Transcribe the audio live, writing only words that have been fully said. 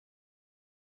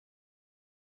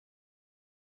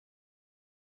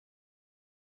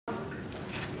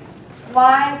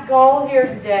my goal here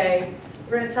today,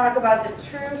 we're going to talk about the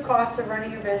true costs of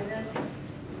running your business.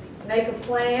 Make a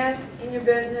plan in your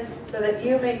business so that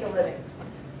you make a living.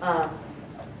 I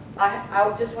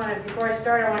just want to, before I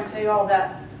start, I want to tell you all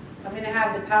that I'm going to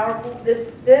have the PowerPoint.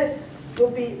 This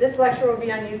lecture will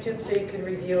be on YouTube, so you can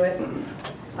review it.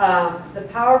 The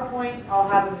PowerPoint I'll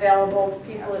have available to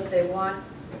people if they want.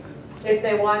 If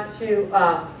they want to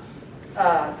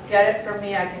get it from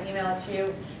me, I can email it to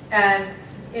you. And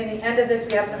in the end of this,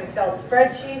 we have some Excel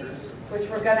spreadsheets, which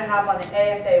we're going to have on the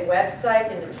AFA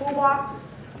website in the toolbox,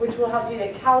 which will help you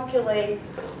to calculate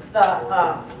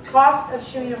the cost of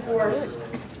shoeing a horse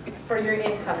for your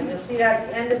income. And you'll see that at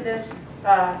the end of this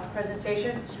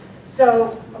presentation.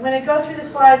 So I'm going to go through the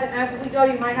slides, and as we go,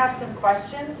 you might have some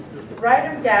questions. Write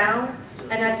them down,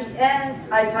 and at the end,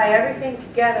 I tie everything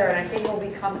together, and I think it will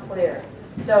become clear.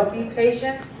 So be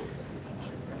patient,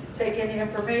 take in the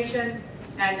information,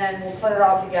 and then we'll put it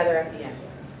all together at the end.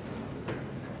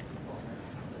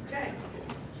 Okay.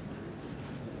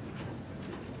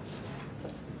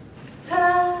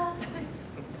 Ta-da!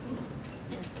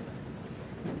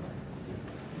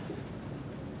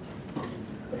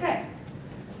 Okay.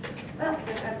 Well, I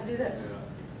guess I have to do this.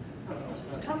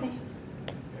 Tell me.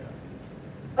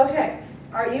 Okay.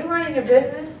 Are you running a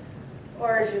business,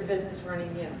 or is your business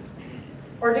running you?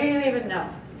 Or do you even know?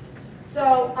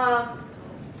 So,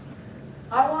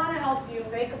 I want to help you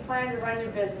make a plan to run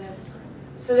your business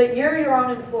so that you're your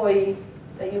own employee,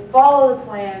 that you follow the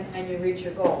plan, and you reach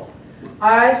your goals.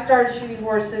 I started shooting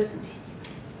horses.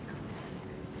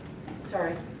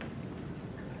 Sorry.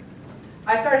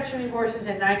 I started shooting horses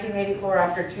in 1984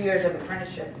 after 2 years of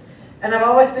apprenticeship. And I've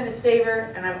always been a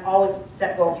saver, and I've always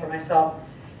set goals for myself.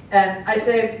 And I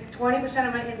saved 20%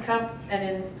 of my income, and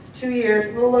in 2 years,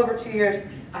 a little over 2 years,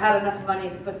 I had enough money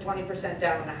to put 20%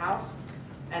 down on a house.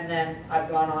 And then I've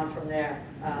gone on from there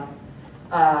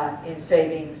in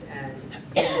savings and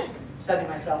setting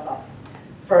myself up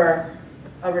for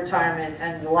a retirement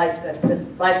and this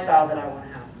lifestyle that I want to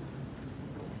have.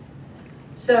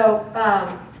 So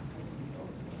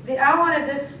the outline of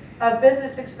this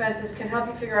business expenses can help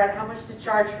you figure out how much to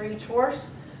charge for each horse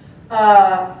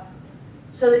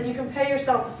so that you can pay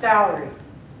yourself a salary.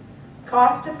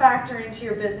 Cost to factor into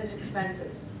your business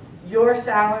expenses: your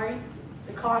salary,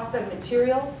 the cost of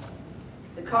materials,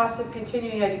 the cost of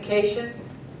continuing education,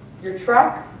 your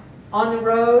truck on the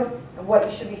road, and what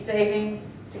you should be saving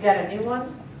to get a new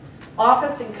one.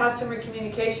 Office and customer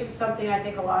communication, something I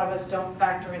think a lot of us don't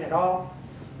factor in at all.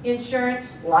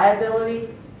 Insurance, liability,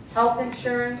 health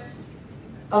insurance,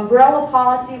 umbrella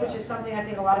policy, which is something I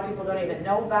think a lot of people don't even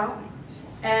know about,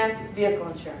 and vehicle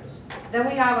insurance. Then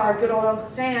we have our good old Uncle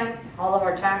Sam, all of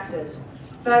our taxes,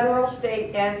 federal,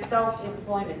 state, and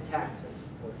self-employment taxes.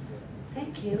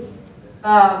 Thank you.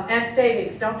 And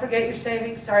savings. Don't forget your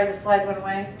savings. Sorry, the slide went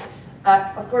away.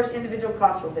 Of course, individual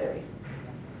costs will vary.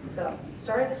 So,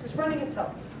 sorry, this is running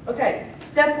itself. Okay,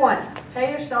 step one,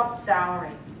 pay yourself a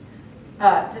salary.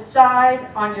 Decide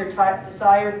on your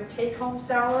desired take-home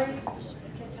salary. I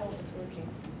can't tell if it's working.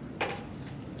 I'd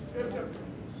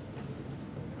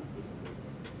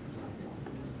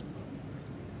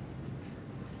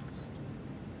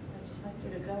just like you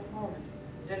to go forward.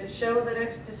 Did it show that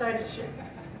it's decided to share?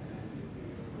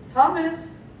 Thomas,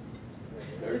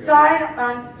 decide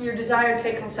on your desired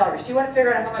take-home salary. So you want to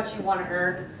figure out how much you want to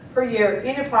earn per year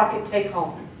in your pocket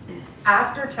take-home,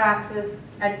 after taxes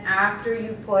and after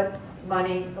you put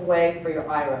money away for your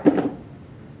IRA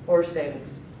or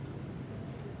savings.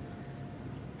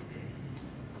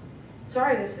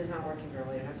 Sorry, this is not working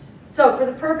really. So for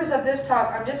the purpose of this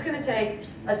talk, I'm just going to take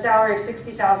a salary of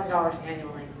 $60,000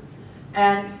 annually.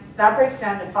 And that breaks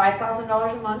down to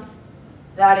 $5,000 a month.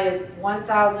 That is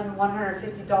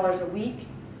 $1,150 a week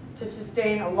to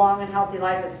sustain a long and healthy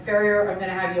life as a farrier. I'm going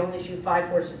to have you only shoot 5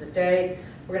 horses a day.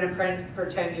 We're going to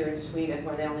pretend you're in Sweden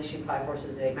where they only shoot 5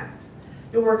 horses a day max.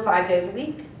 You'll work 5 days a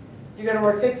week. You're going to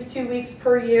work 52 weeks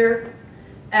per year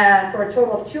for a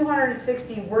total of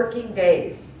 260 working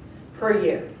days per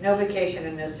year. No vacation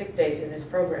and no sick days in this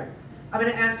program. I'm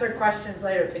going to answer questions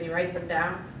later. Can you write them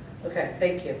down? Okay,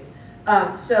 thank you.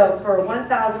 So for a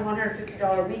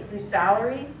 $1,150 weekly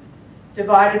salary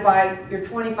divided by your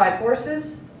 25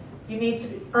 horses, you need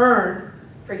to earn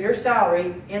for your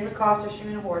salary in the cost of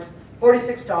shooting a horse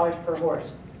 $46 per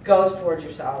horse goes towards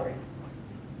your salary.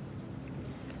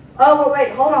 Oh, but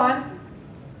wait, hold on.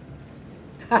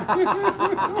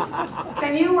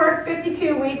 Can you work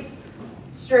 52 weeks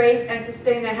straight and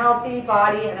sustain a healthy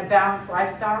body and a balanced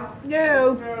lifestyle?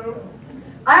 No.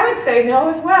 I would say no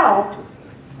as well.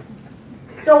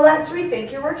 So let's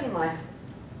rethink your working life.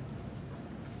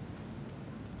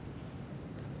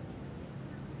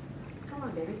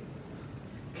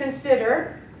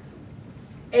 consider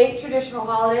 8 traditional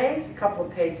holidays, a couple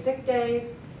of paid sick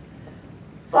days,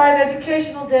 5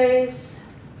 educational days.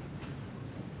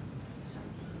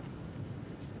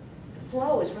 The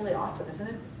flow is really awesome, isn't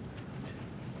it?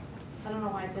 I don't know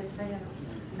why this thing is.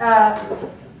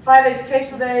 5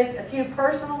 educational days, a few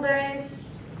personal days,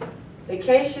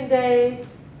 vacation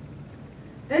days.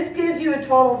 This gives you a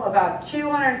total of about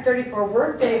 234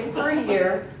 work days per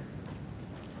year.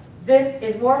 This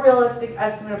is more realistic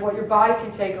estimate of what your body can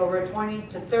take over a 20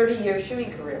 to 30 year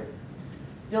shoeing career.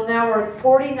 You'll now work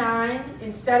 49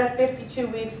 instead of 52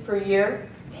 weeks per year.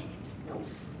 Dang it,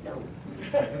 no.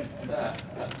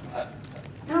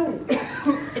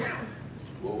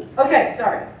 Okay,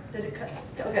 sorry. Did it cut?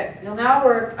 Okay, you'll now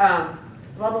work blah,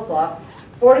 blah, blah.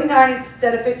 49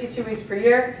 instead of 52 weeks per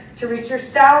year. To reach your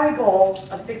salary goal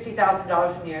of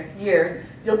 $60,000 a year,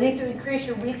 you'll need to increase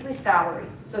your weekly salary.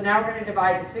 So now we're going to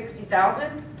divide the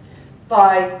 $60,000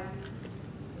 by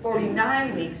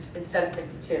 49 weeks instead of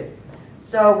 52.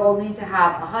 So we'll need to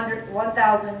have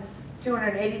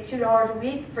 $1,282 a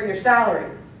week for your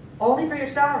salary. Only for your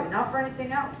salary, not for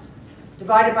anything else.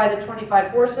 Divided by the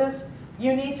 25 horses,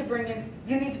 you need to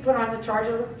put on the charge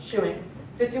of shoeing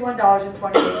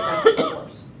 $51.28 per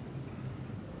horse.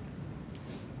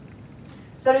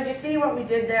 So did you see what we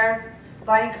did there?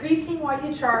 By increasing what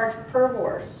you charge per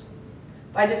horse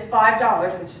by just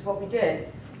 $5, which is what we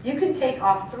did, you can take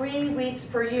off 3 weeks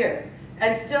per year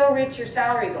and still reach your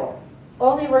salary goal,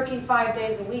 only working 5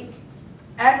 days a week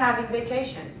and having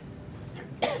vacation.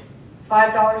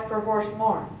 $5 per horse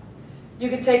more. You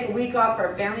can take a week off for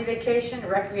a family vacation, a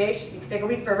recreation. You can take a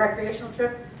week for a recreational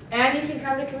trip, and you can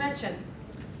come to convention.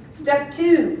 Step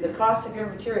 2, the cost of your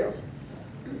materials.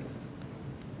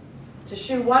 To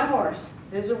shoe 1 horse,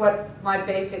 this is what my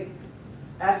basic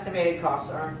estimated costs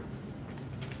are.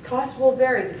 Costs will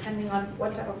vary depending on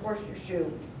what type of horse you shoe.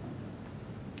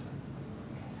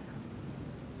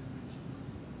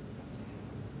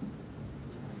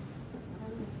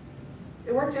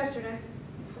 It worked yesterday.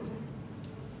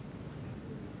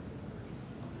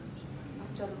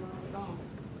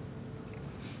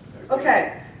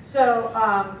 Okay, so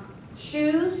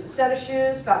shoes, set of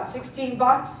shoes, about 16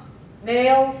 bucks.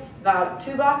 Nails, about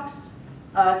 $2.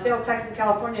 Sales tax in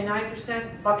California,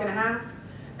 9%, $1.50.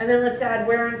 And then let's add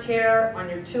wear and tear on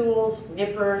your tools,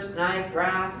 nippers, knife,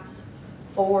 rasps,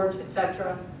 forge,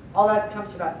 etc. All that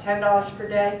comes to about $10 per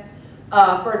day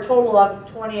for a total of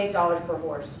 $28 per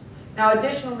horse. Now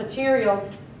additional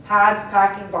materials, pads,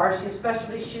 packing, bar shoes,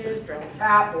 specialty shoes, drill and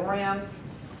tap, ram,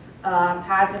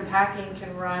 pads and packing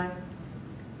can run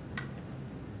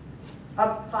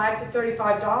up $5 to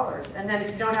 $35. And then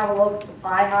if you don't have a local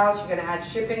supply house, you're going to add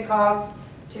shipping costs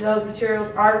to those materials.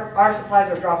 Our supplies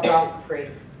are dropped off for free.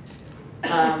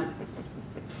 And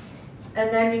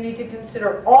then you need to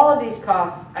consider all of these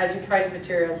costs as you price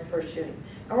materials per shoe.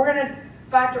 And we're going to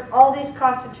factor all these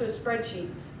costs into a spreadsheet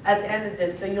at the end of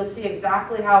this, so you'll see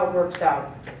exactly how it works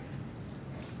out.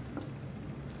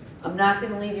 I'm not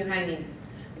going to leave you hanging.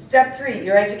 Step 3,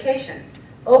 your education.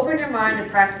 Open your mind and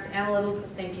practice analytical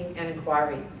thinking and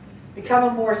inquiry. Become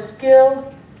a more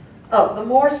skilled, the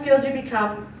more skilled you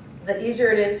become, the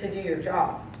easier it is to do your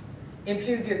job.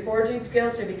 Improve your forging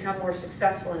skills to become more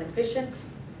successful and efficient.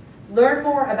 Learn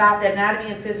more about the anatomy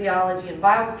and physiology and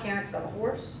biomechanics of a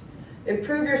horse.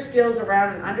 Improve your skills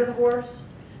around and under the horse.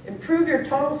 Improve your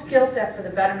total skill set for the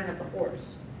betterment of the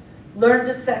horse. Learn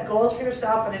to set goals for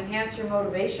yourself and enhance your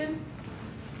motivation.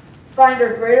 Find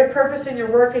a greater purpose in your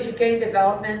work as you gain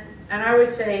development. And I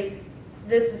would say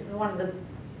this is one of the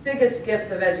biggest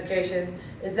gifts of education,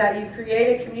 is that you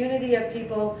create a community of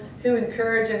people who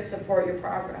encourage and support your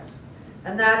progress.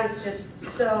 And that is just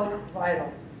so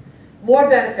vital. More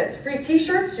benefits. Free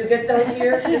t-shirts, you'll get those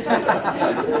here this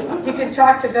week. You can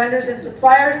talk to vendors and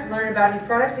suppliers, learn about new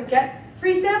products, and get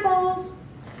free samples.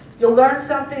 You'll learn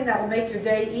something that will make your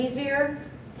day easier.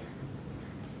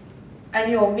 And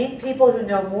you'll meet people who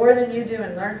know more than you do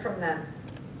and learn from them.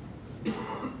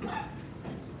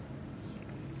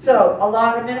 So,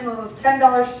 allot a minimum of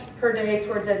 $10 per day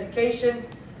towards education,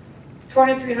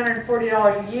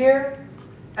 $2,340 a year.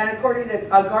 And according to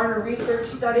a Garner research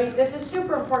study, this is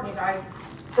super important, you guys.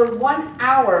 For 1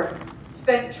 hour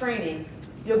spent training,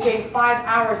 you'll gain 5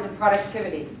 hours in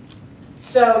productivity.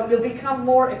 So you'll become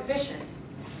more efficient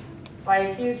by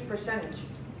a huge percentage.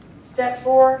 Step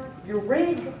 4, your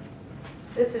rig.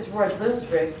 This is Roy Bloom's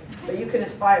rig, but you can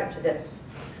aspire to this.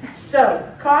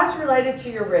 So, costs related to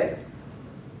your rig.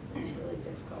 It's really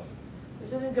difficult.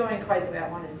 This isn't going quite the way I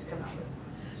wanted it to come out with.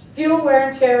 Fuel wear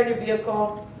and tear in your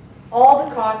vehicle, all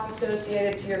the costs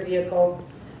associated to your vehicle,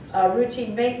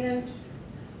 routine maintenance,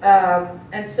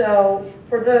 And so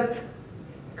for the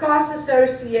costs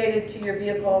associated to your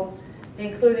vehicle,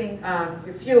 including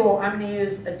your fuel, I'm going to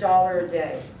use $1 a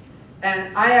day.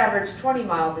 And I average 20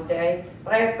 miles a day,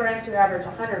 but I have friends who average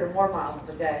 100 or more miles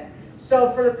per day. So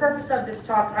for the purpose of this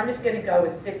talk, I'm just going to go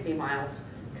with 50 miles,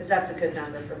 because that's a good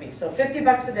number for me. So 50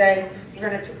 bucks a day, you're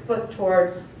going to put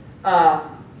towards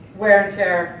wear and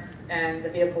tear and the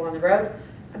vehicle on the road.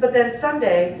 But then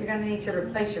someday, you're going to need to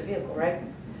replace your vehicle, right?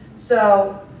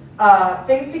 So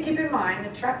things to keep in mind,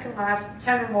 a truck can last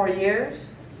 10 or more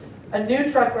years. A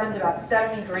new truck runs about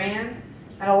 70 grand,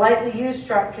 and a lightly used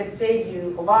truck can save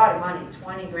you a lot of money,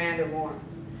 20 grand or more.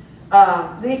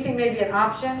 Leasing may be an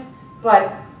option,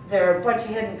 but there are a bunch of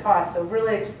hidden costs, so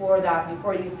really explore that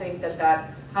before you think that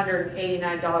that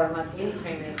 $189 a month lease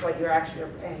payment is what you actually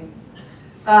are paying.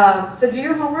 So do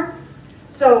your homework.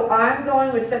 So I'm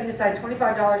going with setting aside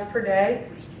 $25 per day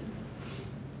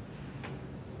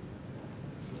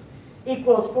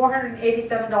equals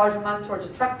 $487 a month towards a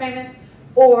truck payment,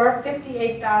 or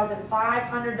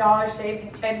 $58,500 saved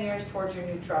in 10 years towards your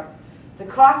new truck. The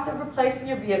cost of replacing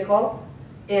your vehicle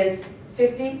is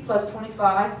 50 plus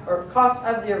 25, or cost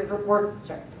of your work,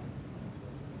 sorry.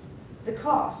 The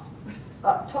cost,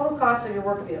 total cost of your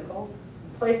work vehicle,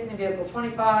 replacing the vehicle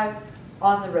 25,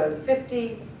 on the road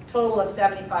 50, total of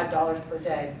 $75 per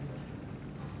day.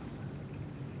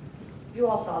 You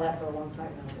all saw that for a long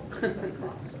time now.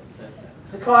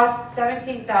 The cost,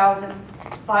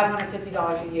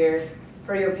 $17,550 a year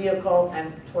for your vehicle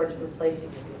and towards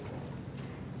replacing your vehicle.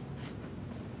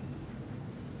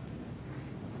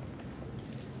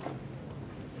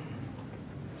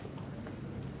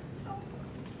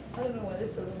 I don't know why this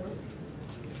doesn't work.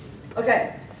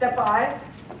 Okay, step 5.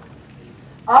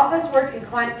 Office work and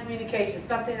client communication,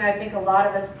 something that I think a lot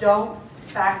of us don't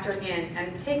factor in, and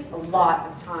it takes a lot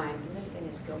of time. And this thing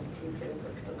is going to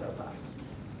go bust.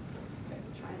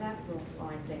 That little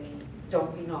slime thingy.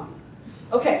 Don't be naughty.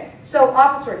 Okay, so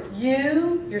office work.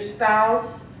 You, your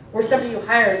spouse, or somebody you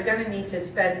hire is going to need to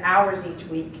spend hours each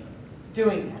week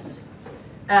doing this.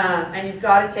 And you've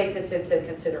got to take this into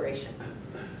consideration.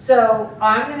 So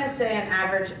I'm going to say an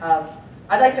average of,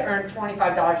 I'd like to earn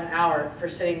 $25 an hour for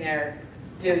sitting there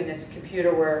doing this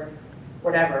computer work,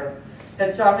 whatever.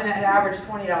 And so I'm going to average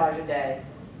 $20 a day,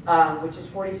 which is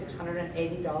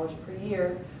 $4,680 per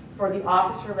year, for the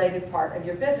office-related part of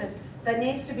your business that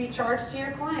needs to be charged to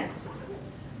your clients.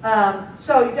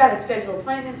 So you've got to schedule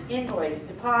appointments, invoice,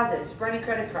 deposits, running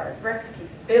credit cards, record keeping,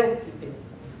 bill keeping,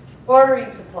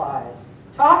 ordering supplies,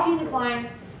 talking to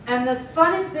clients, and the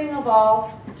funnest thing of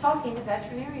all, talking to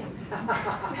veterinarians.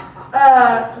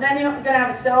 Then you're going to have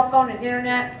a cell phone and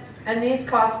internet, and these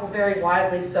costs will vary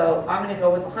widely, so I'm going to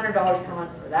go with $100 per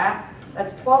month for that.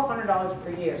 That's $1,200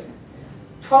 per year.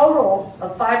 Total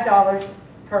of $5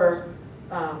 per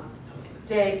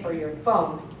day for your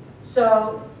phone.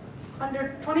 So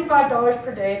under $25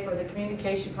 per day for the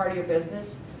communication part of your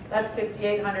business, that's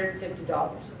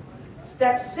 $5,850.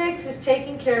 Step 6 is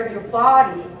taking care of your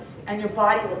body, and your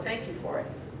body will thank you for it.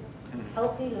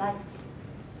 Healthy life.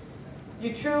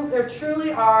 There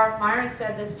truly are, Myron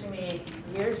said this to me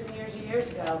years and years and years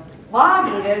ago,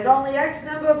 Margie, there's only X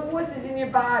number of horses in your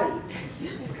body.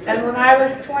 And when I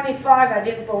was 25, I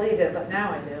didn't believe it, but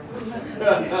now I do.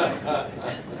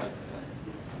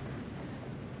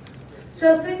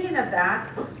 So thinking of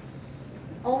that,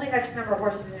 only X number of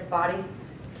horses in your body,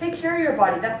 take care of your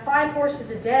body. That 5 horses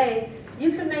a day,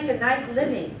 you can make a nice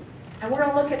living. And we're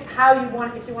going to look at how you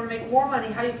want, if you want to make more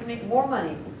money, how you can make more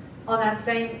money on that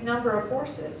same number of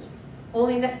horses.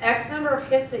 Only X number of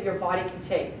hits that your body can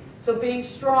take. So being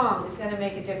strong is going to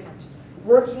make a difference.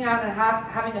 Working out and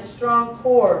having a strong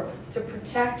core to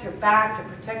protect your back, to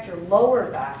protect your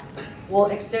lower back, will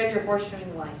extend your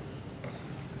horseshoeing life.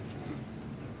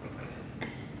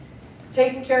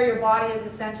 Taking care of your body is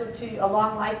essential to a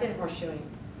long life in horseshoeing.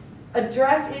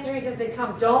 Address injuries as they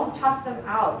come. Don't tough them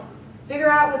out. Figure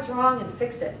out what's wrong and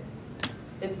fix it.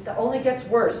 It only gets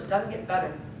worse. It doesn't get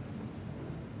better.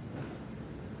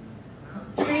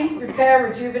 Treat, repair,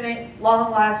 rejuvenate,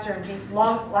 last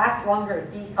longer,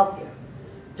 and be healthier.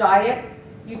 Diet.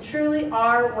 You truly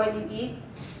are what you eat.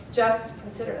 Just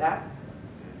consider that.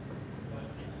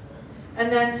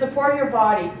 And then support your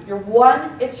body.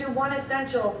 It's your one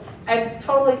essential and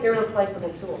totally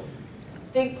irreplaceable tool.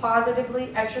 Think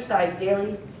positively, exercise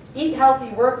daily, eat healthy,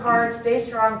 work hard, stay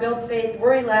strong, build faith,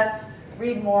 worry less,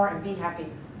 read more, and be happy.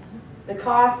 The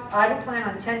cost, I would plan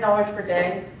on $10 per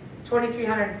day,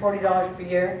 $2,340 per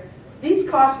year. These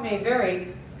costs may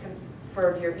vary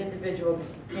for your individual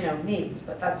needs,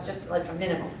 but that's just like a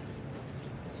minimum.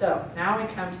 So now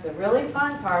we come to the really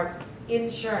fun part,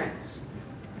 insurance.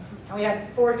 And we had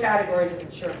 4 categories of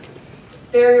insurance.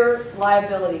 Farrier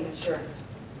liability insurance.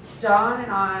 Don and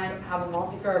I have a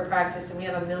multi-Farrier practice, and we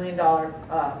have $1 million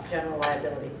general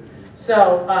liability.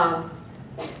 So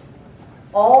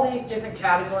all these different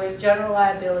categories, general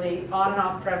liability, on and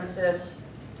off premises,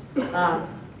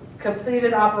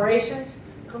 completed operations.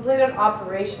 Completed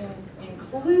operation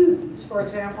includes, for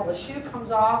example, the shoe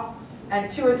comes off,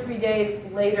 and 2 or 3 days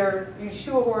later, you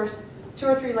shoe a horse, 2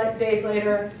 or 3 days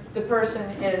later, the person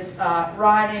is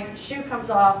riding, shoe comes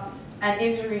off, and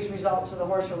injuries result to the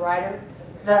horse or rider.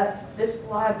 This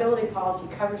liability policy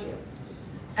covers you.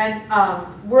 And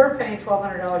we're paying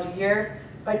 $1,200 a year,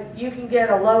 but you can get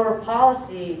a lower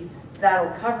policy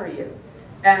that'll cover you.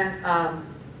 And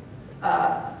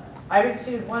I've been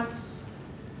sued once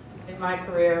in my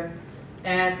career,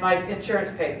 and my insurance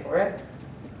paid for it.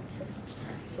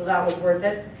 So that was worth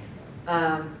it.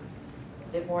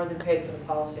 It more than paid for the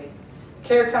policy.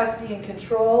 Care, custody, and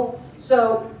control.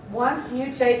 So once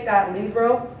you take that lead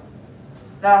rope,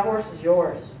 that horse is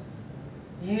yours.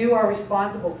 You are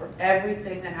responsible for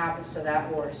everything that happens to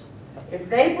that horse. If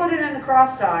they put it in the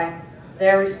cross tie,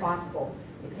 they're responsible.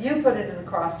 If you put it in the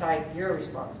cross tie, you're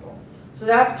responsible. So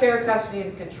that's care, custody,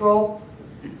 and control.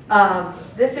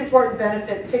 This important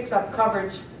benefit picks up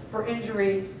coverage for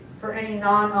injury for any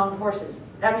non-owned horses.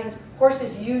 That means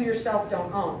horses you yourself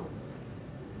don't own.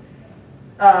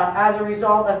 As a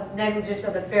result of negligence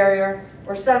of the farrier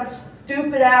or some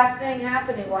stupid ass thing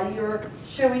happening while you're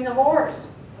shoeing the horse,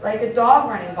 like a dog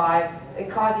running by and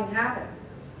causing havoc,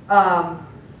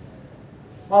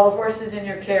 while the horse is in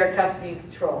your care, custody, and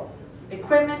control.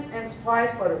 Equipment and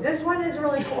supplies floater. This one is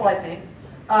really cool, I think.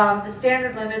 The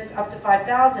standard limit's up to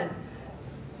 $5,000.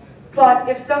 But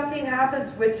if something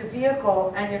happens with your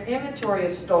vehicle and your inventory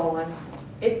is stolen,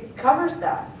 it covers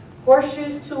that.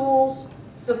 Horseshoes, tools,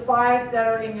 supplies that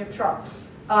are in your truck.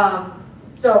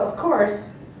 So, of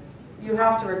course, you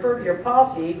have to refer to your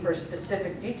policy for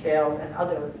specific details and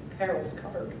other perils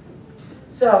covered.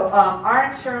 So, our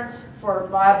insurance for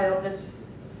liability, this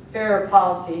Farrier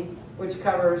policy, which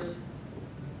covers,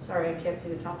 sorry, I can't see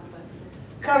the top of it,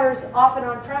 covers off and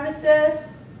on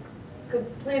premises,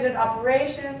 completed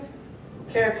operations,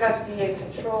 care, custody, and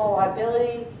control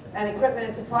liability, and equipment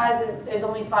and supplies is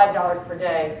only $5 per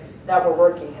day that we're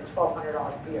working at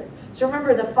 $1,200 per year. So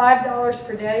remember, the $5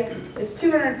 per day, it's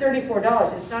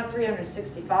 $234. It's not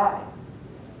 $365.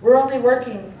 We're only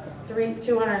working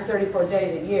 234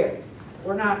 days a year.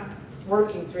 We're not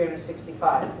working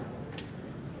 365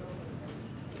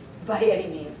 by any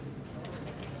means.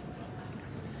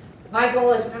 My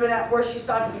goal is, remember that horse you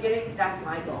saw at the beginning? That's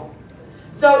my goal.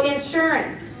 So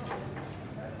insurance,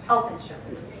 health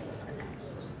insurance.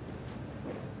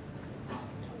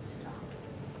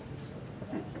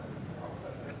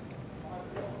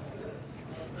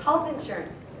 Health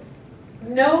insurance.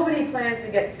 Nobody plans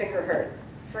to get sick or hurt,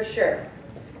 for sure.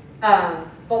 But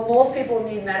most people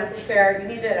need medical care. You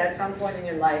need it at some point in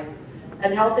your life.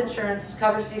 And health insurance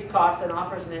covers these costs and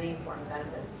offers many important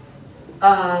benefits.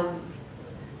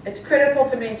 It's critical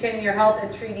to maintaining your health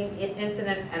and treating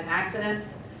incident and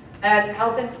accidents. And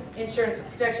health insurance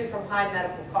protects you from high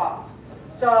medical costs.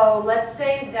 So let's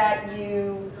say that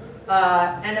you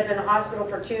end up in the hospital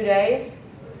for 2 days.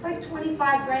 It's like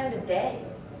 25 grand a day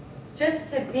just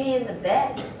to be in the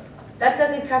bed. That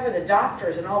doesn't cover the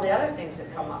doctors and all the other things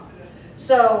that come up.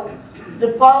 So the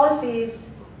policies,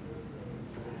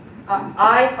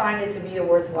 I find it to be a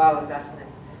worthwhile investment.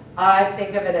 I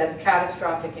think of it as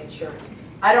catastrophic insurance.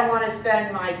 I don't want to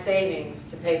spend my savings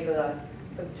to pay for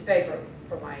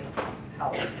my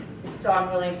health. So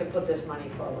I'm willing to put this money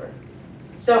forward.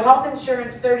 So health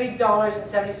insurance,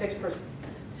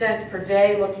 $30.76 per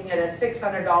day, looking at a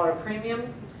 $600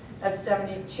 premium. That's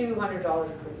 $7,200 per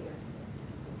year.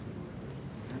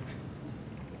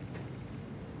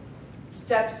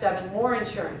 Step 7, more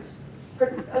insurance.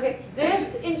 Okay,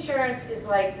 this insurance is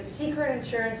like the secret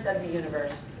insurance of the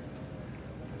universe.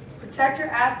 Protect your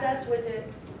assets with it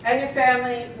and your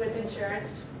family with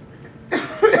insurance.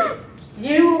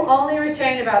 You will only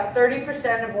retain about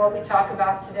 30% of what we talk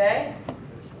about today.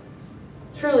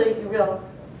 Truly, you will.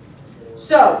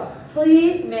 So,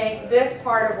 please make this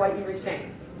part of what you retain.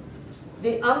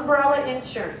 The umbrella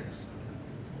insurance.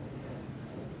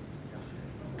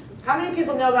 How many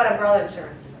people know about umbrella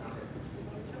insurance?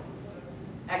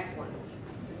 Excellent.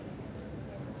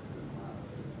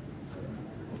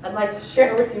 I'd like to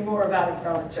share with you more about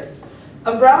umbrella insurance.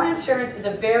 Umbrella insurance is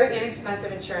a very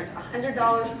inexpensive insurance,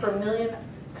 $100 per million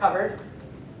covered.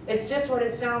 It's just what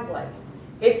it sounds like.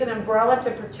 It's an umbrella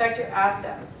to protect your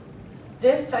assets.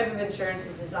 This type of insurance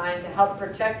is designed to help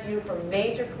protect you from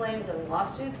major claims and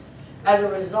lawsuits As a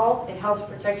result, it helps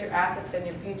protect your assets and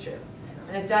your future.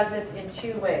 And it does this in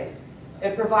two ways.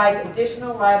 It provides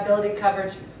additional liability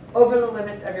coverage over the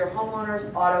limits of your homeowner's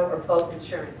auto or boat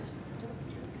insurance.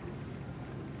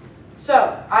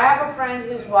 So, I have a friend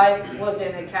whose wife was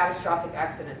in a catastrophic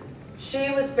accident.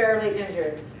 She was barely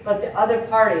injured, but the other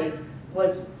party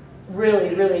was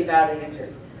really, really badly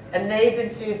injured. And they've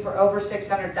been sued for over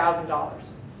 $600,000.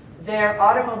 Their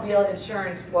automobile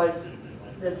insurance was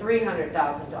the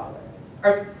 $300,000,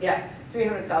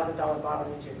 $300,000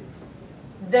 bodily injury.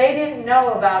 They didn't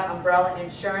know about umbrella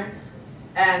insurance,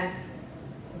 and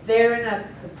they're in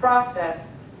the process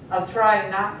of trying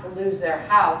not to lose their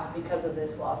house because of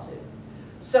this lawsuit.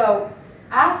 So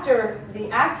after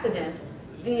the accident,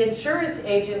 the insurance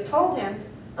agent told him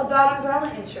about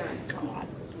umbrella insurance.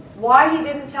 Why he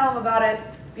didn't tell him about it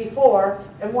before,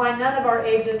 and why none of our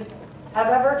agents have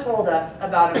ever told us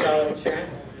about umbrella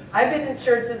insurance. I've been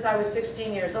insured since I was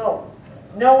 16 years old.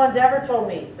 No one's ever told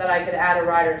me that I could add a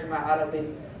rider to my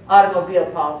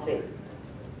automobile policy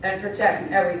and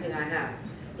protect everything I have.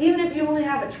 Even if you only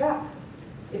have a truck.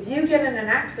 If you get in an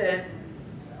accident,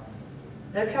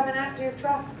 they're coming after your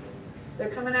truck. They're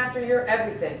coming after your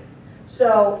everything.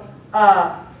 So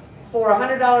for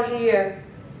 $100 a year,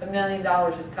 $1 million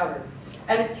is covered.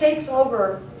 And it takes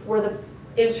over where the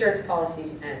insurance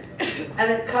policies end. And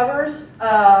it covers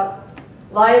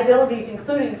liabilities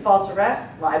including false arrest,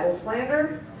 libel,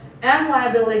 slander, and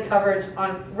liability coverage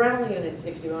on rental units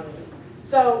if you own it.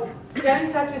 So get in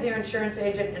touch with your insurance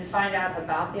agent and find out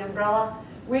about the umbrella.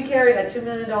 We carry a $2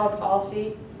 million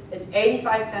policy. It's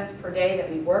 85 cents per day that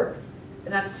we work,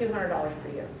 and that's $200 per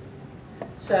year.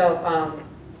 So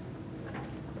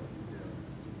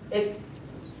it's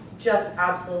just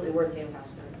absolutely worth the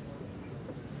investment.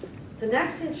 The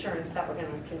next insurance that we're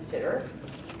going to consider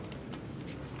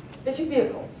is your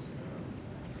vehicle.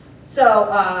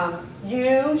 So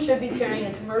you should be carrying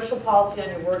a commercial policy on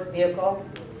your work vehicle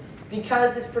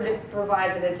because this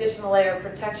provides an additional layer of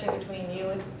protection between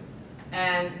you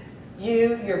and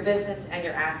your business, and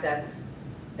your assets.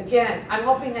 Again, I'm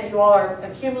hoping that you all are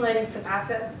accumulating some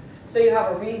assets so you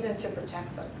have a reason to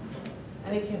protect them.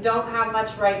 And if you don't have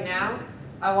much right now,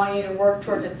 I want you to work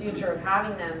towards a future of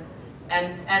having them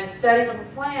and setting up a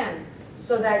plan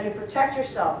so that you protect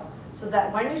yourself, so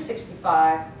that when you're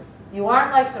 65, you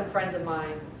aren't like some friends of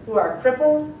mine who are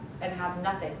crippled and have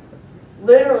nothing.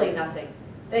 Literally nothing.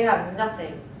 They have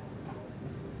nothing.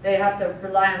 They have to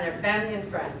rely on their family and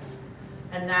friends.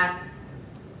 And that,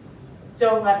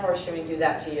 don't let horseshoeing do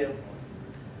that to you.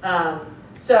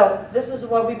 So this is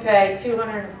what we pay,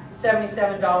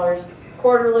 $277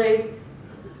 quarterly,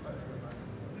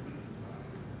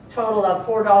 total of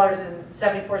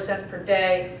 $4.74 per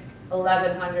day,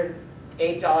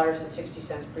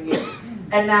 $1,108.60 per year.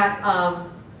 And that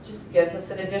just gives us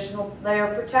an additional layer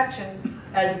of protection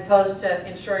as opposed to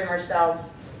insuring ourselves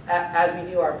as we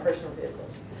do our personal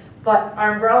vehicles. But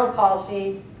our umbrella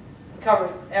policy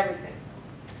covers everything.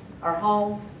 Our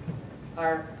home,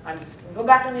 I'm just going to go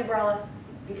back on the umbrella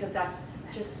because that's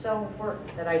just so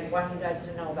important that I want you guys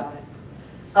to know about it.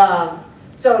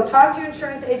 So talk to your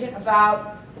insurance agent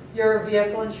about your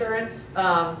vehicle insurance.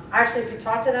 Actually, if you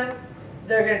talk to them,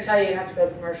 they're going to tell you have to go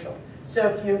commercial. So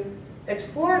if you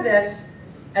explore this,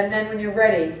 and then when you're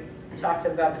ready, talk to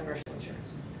them about commercial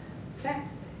insurance. Okay,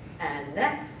 and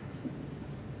next,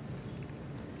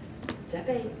 step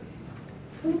 8.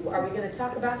 Who are we going to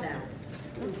talk about now?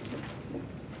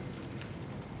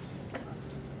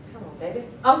 Come on, baby.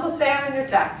 Uncle Sam and your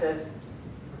taxes.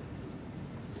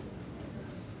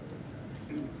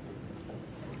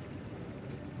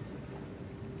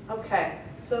 Okay,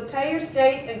 so pay your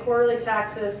state and quarterly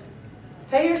taxes.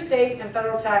 Pay your state and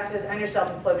federal taxes and your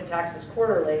self-employment taxes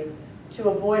quarterly to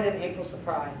avoid an April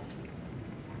surprise.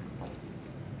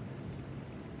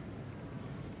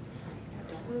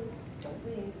 Don't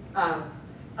leave.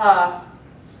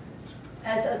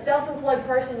 As a self-employed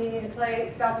person, you need to pay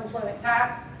self-employment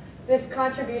tax. This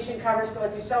contribution covers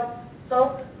both your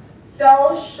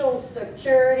Social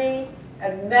Security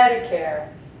and Medicare,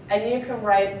 and you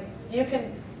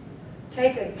can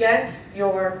take against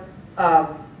your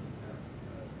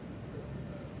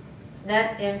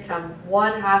net income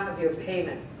 1/2 of your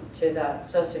payment to the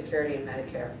Social Security and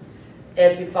Medicare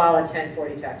if you file a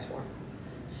 1040 tax form.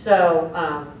 So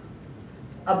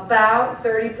about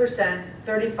 30%,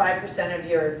 35% of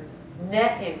your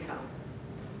net income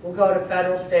will go to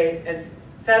federal,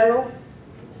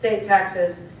 state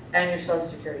taxes and your Social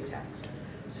Security tax.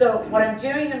 So what I'm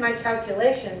doing in my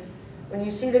calculations, when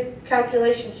you see the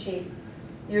calculation sheet,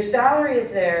 your salary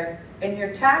is there and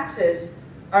your taxes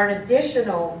are an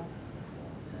additional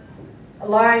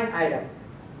line item.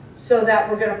 so that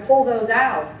we're going to pull those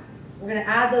out. We're going to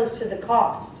add those to the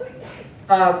cost.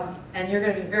 And you're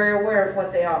going to be very aware of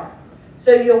what they are.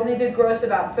 So you'll need to gross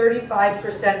about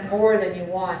 35% more than you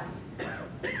want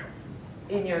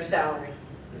in your salary.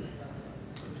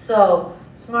 So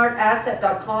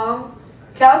smartasset.com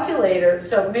calculator.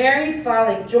 So married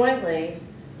filing jointly,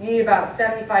 you need about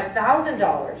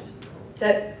 $75,000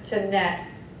 to net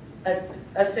a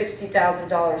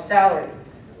 $60,000 salary.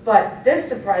 But this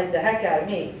surprised the heck out of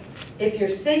me. If you're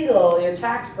single, your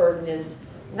tax burden is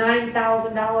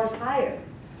 $9,000 higher,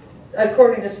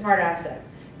 according to Smart Asset,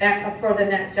 and for the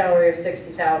net salary of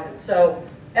 $60,000. So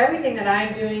everything that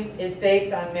I'm doing is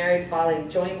based on married filing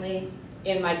jointly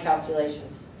in my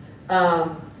calculations.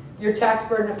 Your tax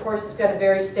burden, of course, is going to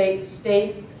vary state to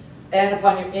state and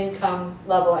upon your income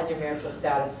level and your marital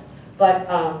status. But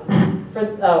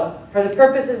for the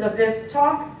purposes of this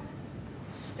talk,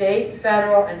 state,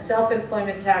 federal, and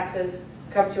self-employment taxes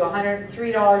come to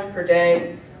 $103 per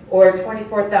day, or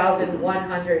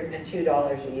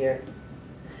 $24,102 a year.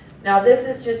 Now this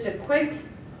is just a quick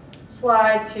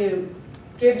slide to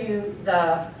give you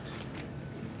the,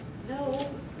 no,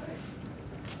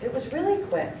 it was really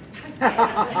quick. It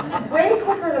was way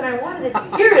quicker than I wanted it to.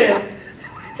 Here it is.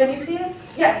 Can you see it?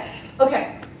 Yes.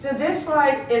 Okay. So this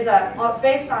slide is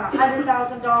based on a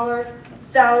 $100,000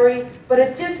 salary, but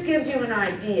it just gives you an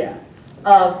idea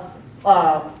of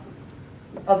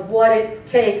what it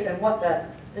takes and what the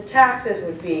taxes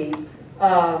would be.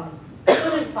 I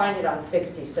couldn't find it on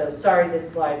 60, so sorry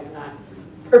this slide is not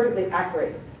perfectly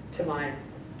accurate to my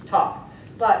talk.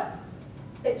 But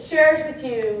it shares with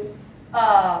you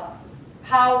how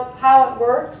it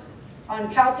works on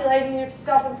calculating your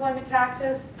self-employment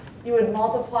taxes. You would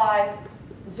multiply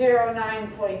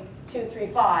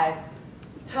 0.9.235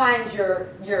 times your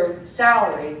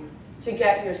salary to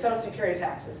get your Social Security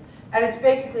taxes. And it's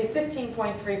basically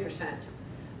 15.3%.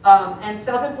 And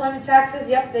self-employment taxes,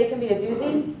 yep, they can be a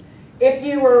doozy. If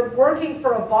you were working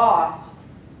for a boss,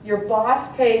 your boss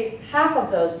pays half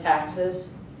of those taxes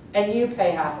and you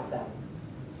pay half of them.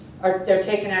 Or they're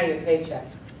taken out of your paycheck.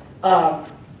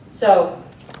 So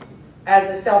as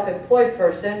a self-employed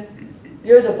person,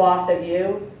 you're the boss of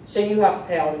you, so you have to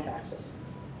pay all the taxes.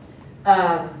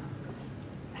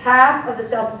 Half of the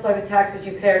self-employment taxes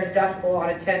you pay are deductible on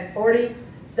a 1040,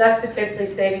 thus potentially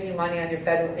saving you money on your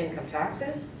federal income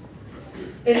taxes.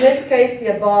 In this case,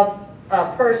 the above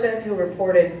person who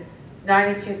reported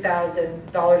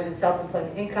 $92,000 in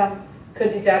self-employment income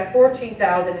could deduct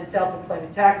 $14,000 in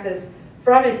self-employment taxes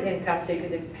from his income, so you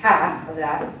could do half of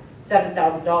that,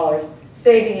 $7,000,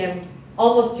 saving him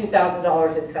almost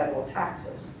 $2,000 in federal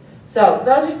taxes. So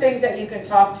those are things that you can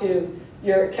talk to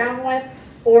your accountant with,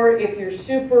 or if you're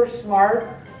super smart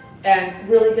and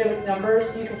really good with numbers,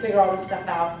 you can figure all this stuff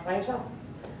out by yourself.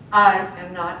 I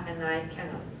am not, and I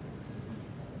cannot.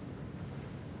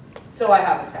 So I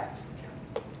have a tax account.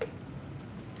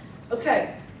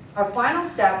 Okay, our final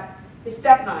step is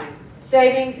step 9,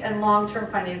 savings and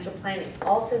long-term financial planning,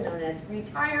 also known as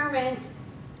retirement.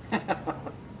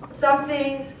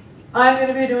 Something I'm going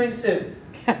to be doing soon.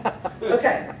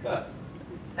 Okay,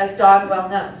 as Don well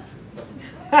knows.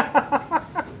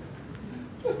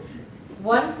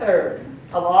 1/3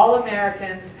 of all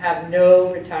Americans have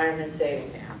no retirement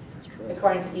savings,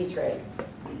 according to E-Trade.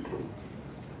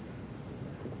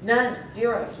 None,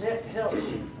 zero, zip, zilch.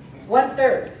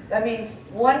 1/3. That means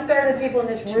 1/3 of people in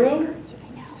this room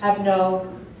have no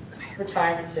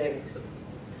retirement savings.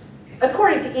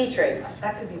 According to E-Trade,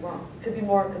 that could be wrong. It could be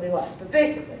more, it could be less. But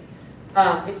basically,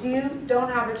 if you don't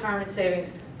have retirement savings,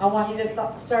 I want you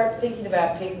to start thinking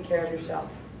about taking care of yourself.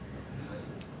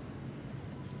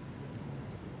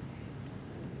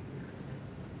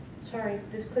 Sorry,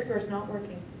 this clicker is not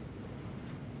working.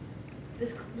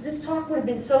 This talk would have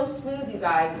been so smooth, you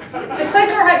guys. If the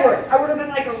clicker had worked, I would have been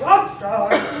like a rock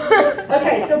star.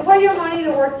 Okay, so put your money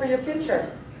to work for your future.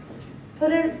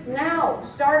 Put it now.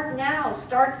 Start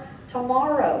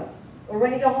tomorrow, or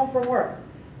when you go home from work.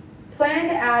 Plan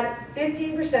to add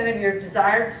 15% of your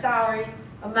desired salary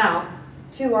amount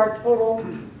to our total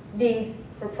need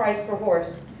for price per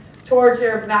horse towards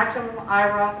your maximum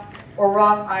IRA or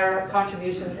Roth IRA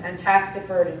contributions and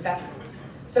tax-deferred investments.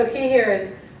 So key here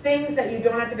is things that you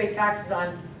don't have to pay taxes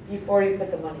on before you put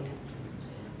the money in.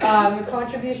 Your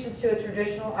contributions to a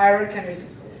traditional IRA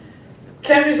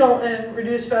can result in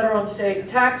reduced federal and state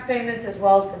tax payments, as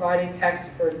well as providing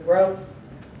tax-deferred growth.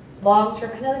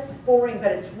 Long-term, I know this is boring,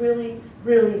 but it's really,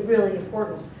 really, really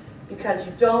important, because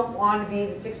you don't want to be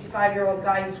the 65-year-old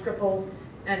guy who's crippled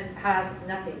and has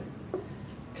nothing.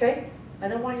 Okay? I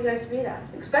don't want you guys to be that,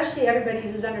 especially everybody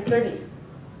who's under 30.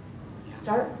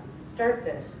 Start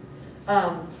this.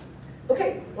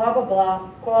 Okay, blah, blah, blah,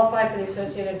 qualify for the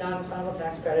associated non-refundable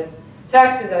tax credits,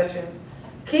 tax deduction.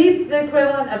 Keep the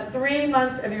equivalent of 3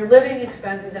 months of your living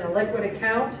expenses in a liquid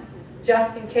account,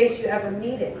 just in case you ever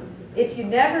need it. If you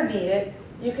never need it,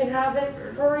 you can have it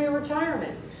for your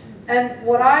retirement. And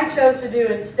what I chose to do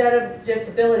instead of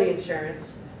disability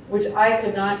insurance, which I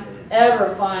could not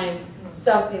ever find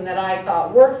something that I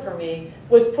thought worked for me,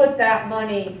 was put that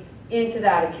money into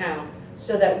that account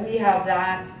so that we have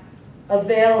that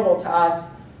available to us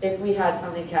if we had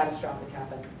something catastrophic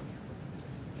happen.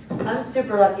 I'm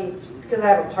super lucky because I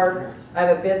have a partner. I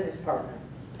have a business partner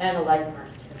and a life partner.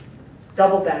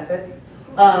 Double benefits.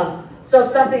 So if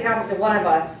something happens to one of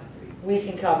us, we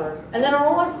can cover. And then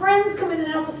all our friends come in and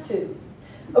help us too.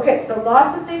 Okay, so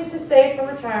lots of things to save for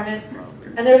retirement.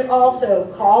 And there's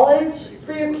also college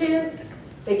for your kids,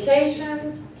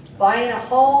 vacations, buying a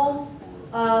home,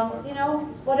 you know,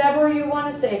 whatever you want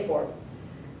to save for.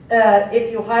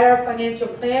 If you hire a financial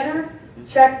planner,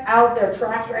 check out their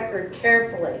track record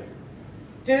carefully.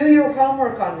 Do your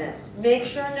homework on this. Make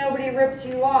sure nobody rips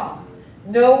you off.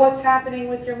 Know what's happening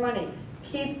with your money.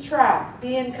 Keep track.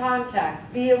 Be in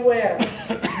contact. Be aware.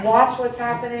 Watch what's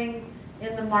happening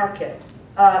in the market.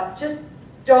 Just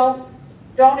don't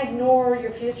ignore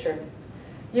your future.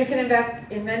 You can invest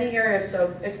in many areas,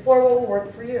 so explore what will work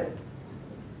for you.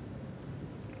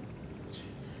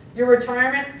 Your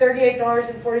retirement,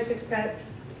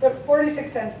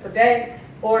 $38.46 per day,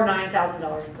 or $9,000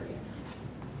 per year.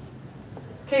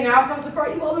 Okay, now comes the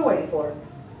part you've all been waiting for,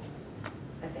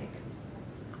 I think.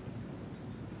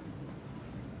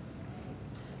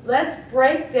 Let's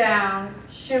break down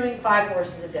shoeing 5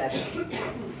 horses a day. Come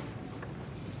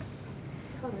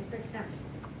on, let's break it down.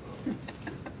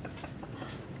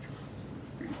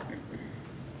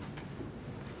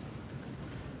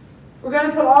 We're going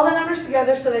to put all the numbers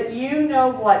together so that you know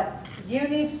what you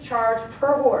need to charge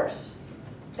per horse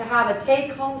to have a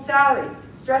take-home salary,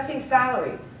 stressing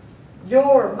salary.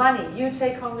 Your money, you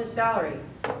take home this salary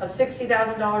of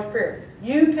 $60,000 per year.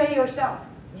 You pay yourself.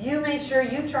 You make sure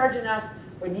you charge enough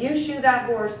when you shoe that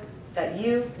horse that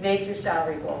you make your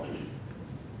salary goal.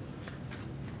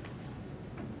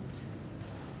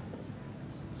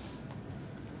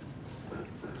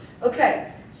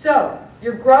 Okay, so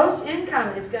your gross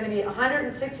income is going to be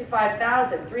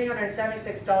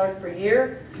 $165,376 per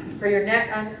year for your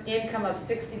net income of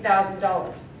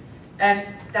 $60,000. And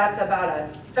that's about a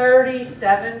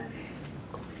 37%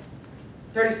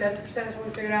 is what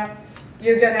we figured out.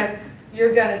 You're gonna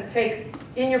take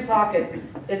in your pocket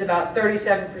is about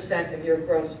 37% of your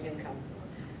gross income.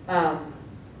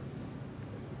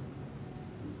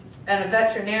 And a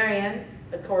veterinarian,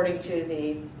 according to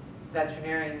the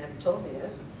veterinarian that told me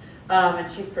this, and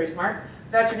she's pretty smart,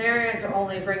 veterinarians are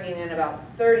only bringing in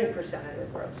about 30% of their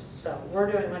gross. So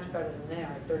we're doing much better than they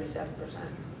are,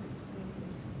 37%.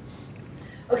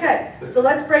 Okay, so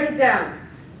let's break it down.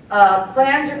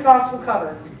 Plans your costs will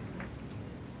cover.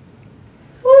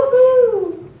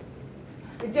 Woohoo!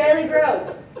 Your daily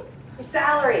gross, your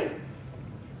salary.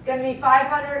 It's going to be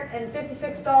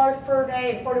 $556 per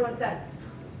day and 41 cents.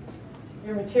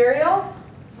 Your materials,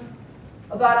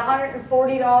 about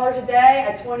 $140 a day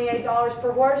at $28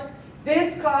 per horse.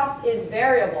 This cost is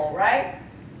variable, right?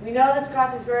 We know this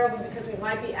cost is variable because we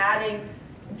might be adding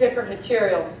different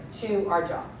materials to our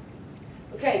job.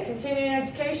 Okay, continuing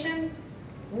education,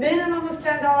 minimum of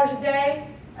 $10 a day.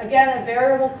 Again, a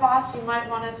variable cost, you might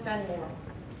want to spend more.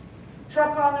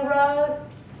 Truck on the road,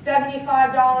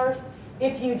 $75.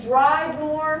 If you drive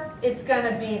more, it's going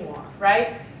to be more,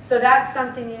 right? So that's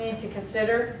something you need to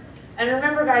consider. And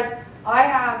remember, guys,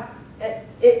 I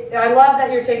love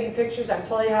that you're taking pictures. I'm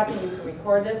totally happy you can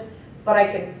record this. But I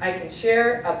can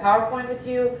share a PowerPoint with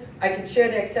you. I can share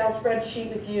the Excel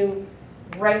spreadsheet with you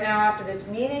right now after this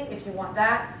meeting if you want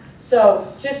that. So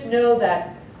just know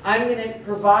that I'm going to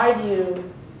provide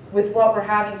you with what we're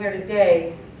having here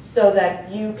today so that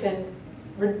you can,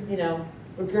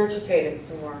 regurgitate it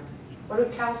some more. What do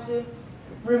cows do?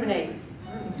 Ruminate.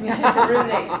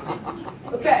 Ruminate.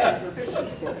 Okay.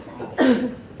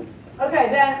 Okay,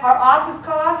 then our office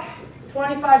costs,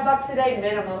 $25 a day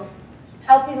minimum.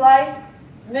 Healthy life,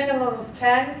 minimum of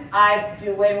 10. I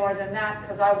do way more than that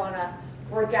because I want to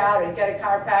work out and get a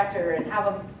chiropractor and have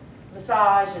a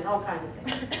massage and all kinds of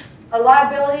things. A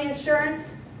liability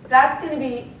insurance, that's going to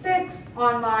be fixed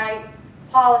on my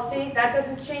policy. That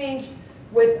doesn't change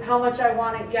with how much I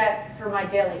want to get for my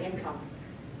daily income.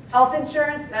 Health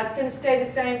insurance, that's going to stay the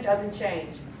same, doesn't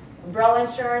change. Umbrella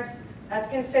insurance, that's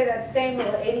going to stay that same,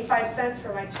 little 85 cents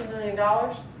for my $2 million.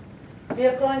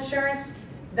 Vehicle insurance,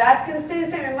 that's going to stay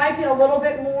the same. It might be a little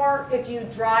bit more if you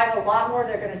drive a lot more,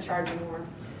 they're going to charge you more.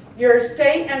 Your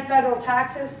state and federal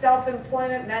taxes,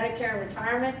 self-employment, Medicare, and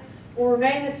retirement will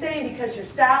remain the same because your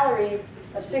salary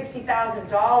of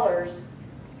 $60,000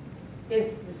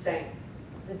 is the same.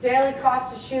 The daily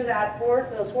cost to shoe that horse,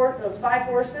 those 5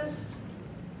 horses,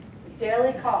 the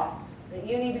daily costs that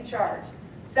you need to charge,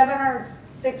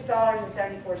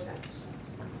 $706.74.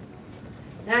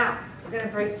 Now, we're going to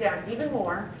break down even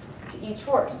more to each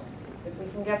horse, if we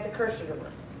can get the cursor to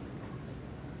work.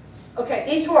 Okay,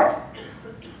 each horse.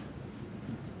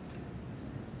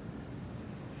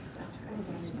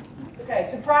 Okay,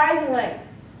 surprisingly,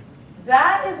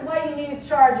 that is what you need to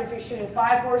charge if you're shooting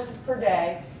 5 horses per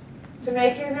day to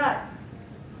make your nut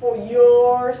for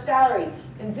your salary.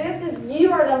 And this is,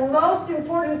 you are the most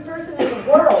important person in the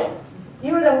world.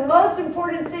 You are the most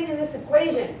important thing in this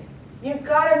equation. You've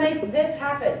got to make this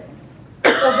happen.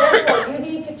 So therefore, you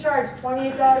need to charge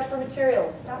 $28 for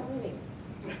materials. Stop moving.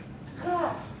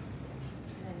 God.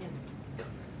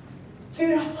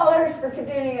 $2 for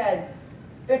continuing ed.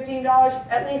 $15,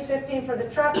 at least $15 for the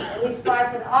truck, at least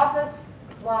 $5 for the office,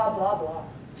 blah, blah, blah.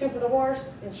 $2 for the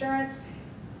horse, insurance,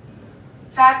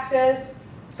 taxes.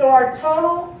 So our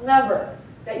total number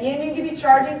that you need to be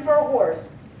charging for a horse,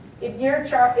 if you're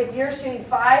shooting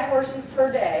 5 horses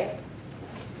per day,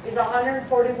 is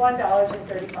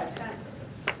 $141.35.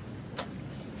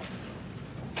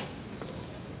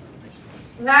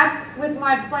 And that's with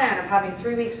my plan of having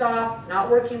 3 weeks off, not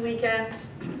working weekends.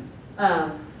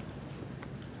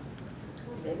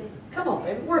 Come on,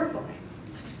 baby, work for me.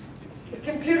 The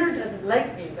computer doesn't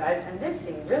like me, you guys, and this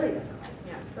thing really doesn't like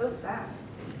me. I'm so sad.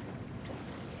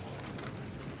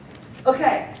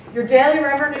 Okay, your daily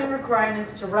revenue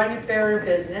requirements to run your Farrier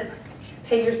business,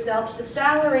 pay yourself the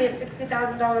salary of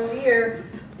 $60,000 a year,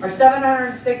 are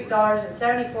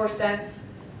 $706.74,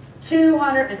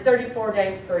 234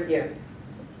 days per year.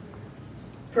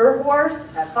 Per horse,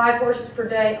 at 5 horses per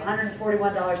day,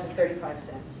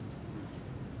 $141.35.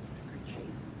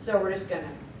 So we're just going to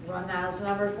run those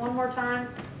numbers one more time.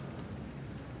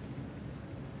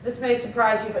 This may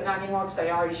surprise you, but not anymore because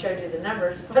I already showed you the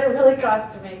numbers, what it really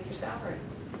costs to make your salary.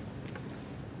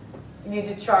 You need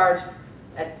to charge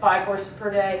at 5 horses per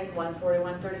day,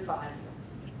 $141.35.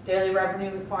 Daily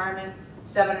revenue requirement,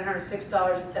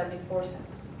 $706.74.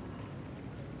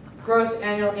 Gross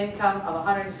annual income of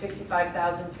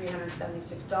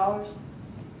 $165,376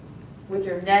 with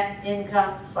your net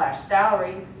income /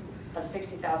 salary of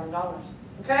 $60,000.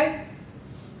 Okay?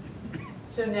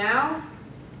 So now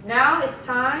it's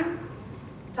time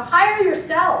to hire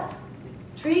yourself.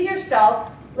 Treat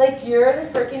yourself like you're the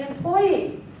freaking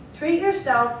employee. Treat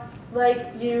yourself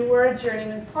like you were a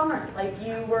journeyman plumber, like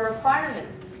you were a fireman,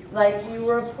 like you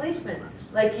were a policeman,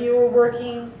 like you were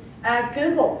working at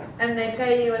Google and they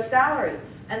pay you a salary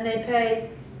and they pay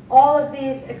all of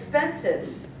these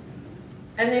expenses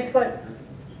and they put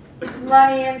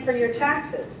money in for your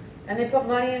taxes and they put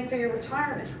money in for your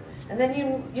retirement and then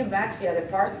you match the other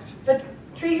part, but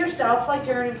treat yourself like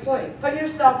you're an employee. Put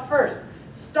yourself first.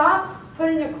 Stop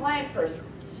putting your client first.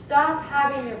 Stop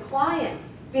having your client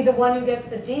be the one who gets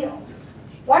the deal.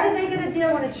 Why do they get a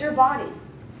deal when it's your body?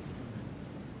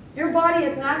 Your body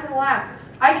is not going to last.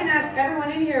 I can ask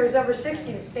everyone in here who's over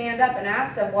 60 to stand up and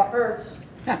ask them what hurts.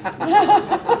 And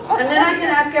then I can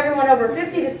ask everyone over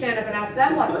 50 to stand up and ask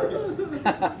them what hurts.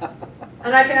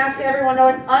 And I can ask everyone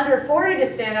under 40 to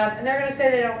stand up and they're going to say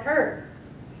they don't hurt.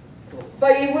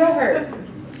 But you will hurt.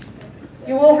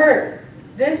 You will hurt.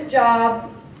 This job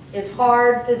is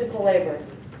hard physical labor.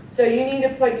 So you need to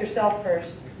put yourself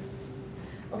first.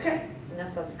 Okay,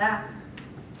 enough of that.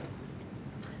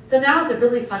 So now's the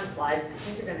really fun slide. I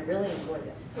think you're going to really enjoy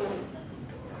this.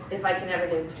 If I can ever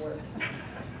get it to work.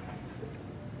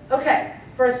 Okay,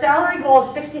 for a salary goal of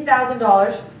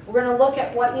 $60,000, we're going to look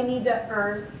at what you need to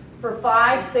earn for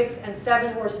 5, 6, and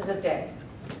 7 horses a day.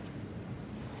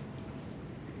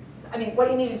 I mean,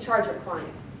 what you need to charge your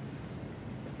client.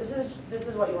 This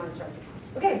is what you want to charge your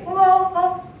client. Okay,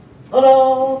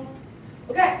 hello.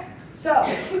 Okay, so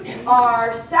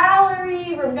our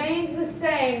salary remains the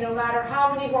same no matter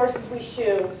how many horses we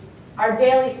shoe. Our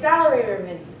daily salary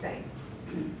remains the same.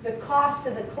 The cost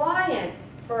to the client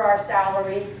for our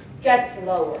salary gets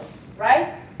lower,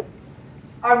 right?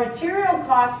 Our material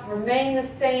costs remain the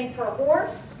same per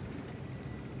horse,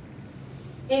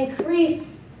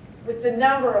 increase with the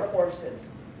number of horses.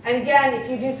 And again, if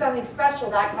you do something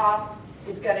special, that cost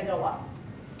is going to go up.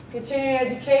 Continuing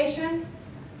education,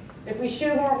 if we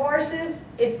shoe more horses,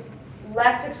 it's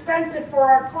less expensive for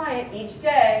our client each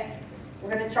day.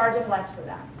 We're going to charge them less for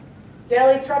that.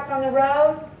 Daily truck on the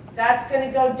road, that's going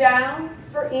to go down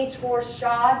for each horse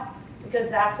shod because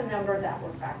that's a number that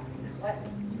we're factoring in. What?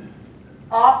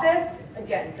 Office,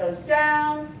 again, goes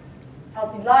down.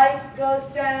 Healthy life goes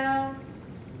down.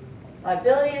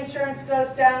 Liability insurance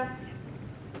goes down.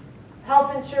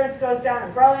 Health insurance goes down.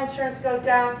 Umbrella insurance goes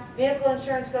down. Vehicle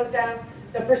insurance goes down.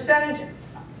 The percentage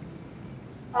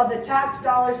of the tax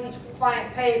dollars each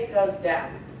client pays goes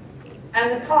down.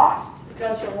 And the cost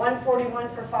goes from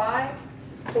 $141 for 5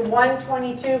 to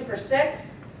 $122 for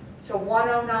 6 to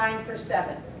 $109 for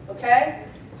 7. Okay?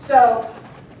 So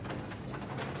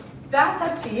that's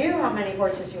up to you how many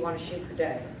horses you want to shoot per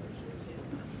day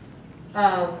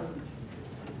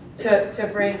to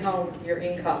bring home your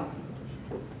income.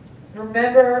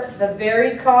 Remember the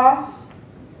varied costs,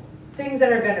 things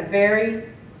that are going to vary: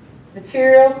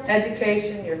 materials,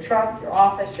 education, your truck, your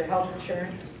office, your health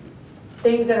insurance.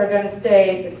 Things that are going to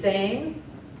stay the same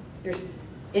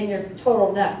in your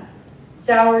total net.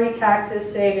 Salary,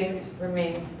 taxes, savings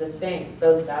remain the same.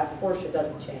 That portion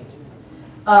doesn't change.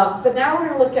 But now we're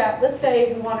going to look at, let's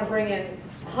say we want to bring in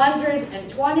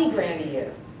 120 grand a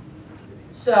year.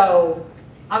 So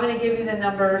I'm going to give you the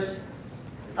numbers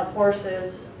of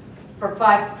horses for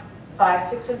 5,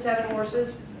 6, and 7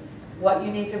 horses, what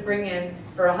you need to bring in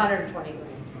for 120 grand.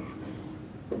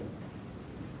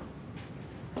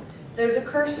 There's a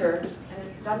cursor, and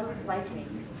it doesn't like me.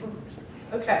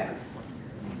 Okay.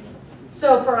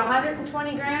 So for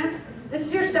 120 grand, this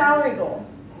is your salary goal.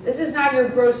 This is not your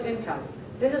gross income.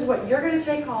 This is what you're going to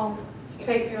take home to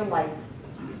pay for your life.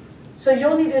 So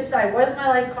you'll need to decide, what does my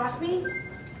life cost me?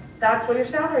 That's what your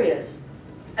salary is.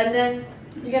 And then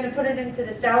you're going to put it into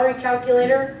the salary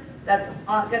calculator that's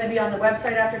going to be on the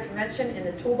website after convention in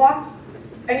the toolbox.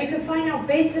 And you can find out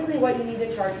basically what you need to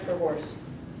charge per horse.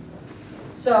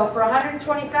 So for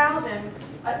 120,000,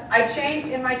 I changed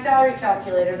in my salary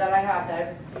calculator that I have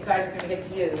that you guys are going to get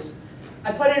to use.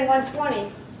 I put in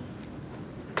 120.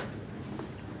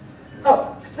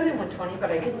 Oh, I put in 120,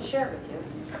 but I didn't share it with you.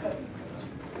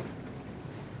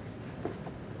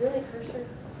 Really, cursor?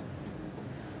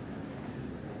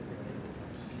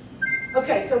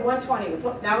 Okay, so 120.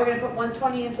 Now we're going to put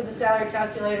 120 into the salary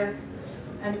calculator.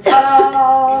 And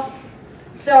ta-da!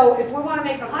 So if we want to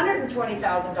make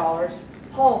 $120,000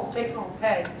 home, take home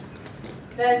pay,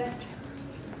 then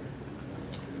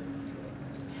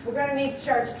we're going to need to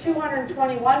charge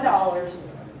 $221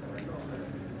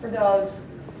 for those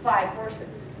 5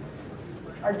 horses.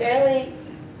 Our daily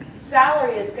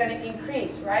salary is going to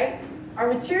increase, right?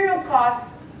 Our material cost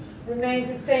remains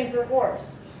the same per horse.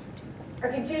 Our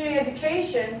continuing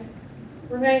education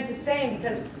remains the same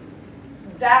because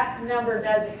that number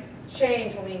doesn't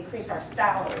change when we increase our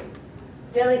salary.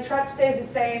 Daily truck stays the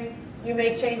same. You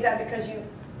may change that because you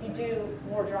do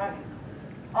more driving.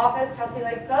 Office, healthy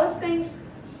life, those things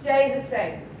stay the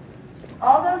same.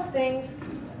 All those things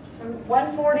from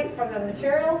 140, from the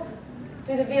materials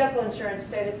to the vehicle insurance,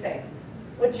 stay the same.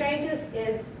 What changes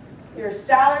is your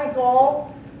salary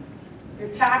goal, your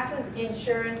taxes,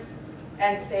 insurance,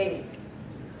 and savings.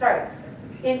 Sorry,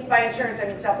 by insurance I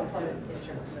mean self-employment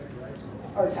insurance,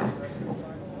 or taxes.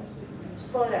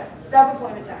 Slow down,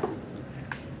 self-employment taxes.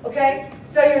 Okay,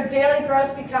 so your daily gross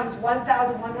becomes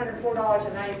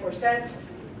 $1,104.94,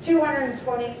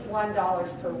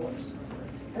 $221 per horse.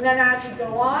 And then as you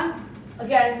go on,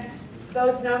 again,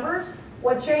 those numbers,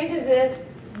 what changes is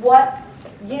what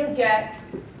you get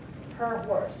per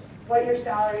horse, what your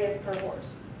salary is per horse.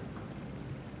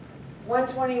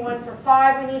 121 for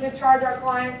 5 we need to charge our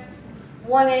clients,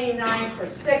 189 for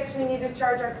 6 we need to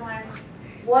charge our clients,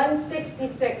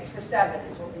 166 for 7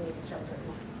 is what we need to charge our clients.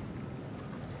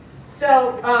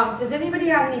 So does anybody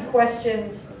have any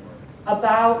questions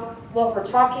about what we're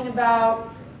talking about?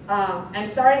 I'm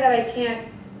sorry that I can't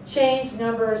change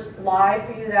numbers live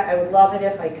for you. That I would love it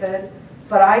if I could,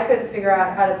 but I couldn't figure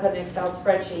out how to put an Excel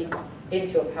spreadsheet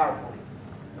into a PowerPoint.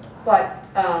 But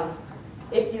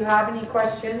if you have any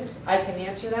questions, I can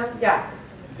answer them. Yeah?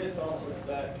 This also,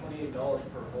 that $28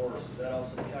 per horse, is that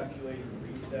also calculating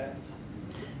resets?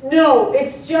 No,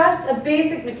 it's just a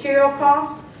basic material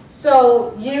cost.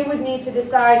 So you would need to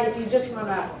decide if you just want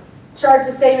to charge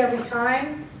the same every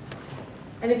time.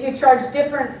 And if you charge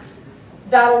different,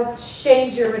 that'll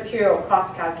change your material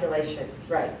cost calculation.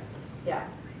 Right. Yeah.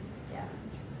 Yeah.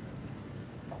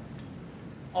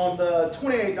 On the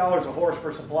 $28 a horse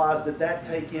for supplies, did that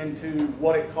take into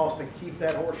what it cost to keep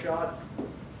that horse shod?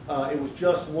 It was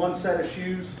just one set of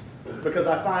shoes? Because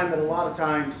I find that a lot of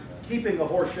times keeping a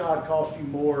horse shod costs you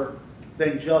more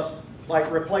than just like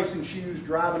replacing shoes,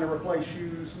 driving to replace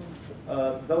shoes,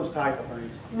 those type of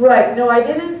things. Right. No, I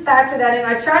didn't factor that in.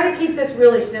 I try to keep this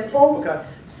really simple. Okay.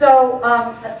 So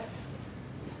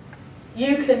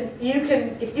you can,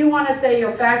 if you want to say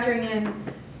you're factoring in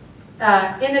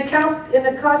In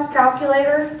the cost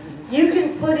calculator, you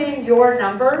can put in your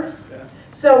numbers.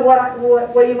 So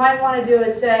what you might want to do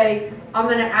is say, I'm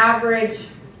going to average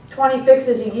 20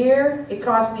 fixes a year. It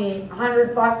costs me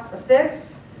 $100 a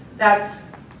fix. That's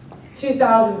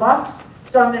 $2,000.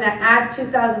 So I'm going to add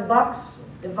 $2,000,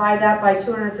 divide that by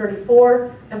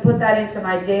 234, and put that into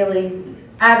my daily,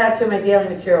 add that to my daily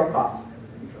material costs.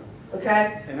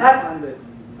 Okay? And I find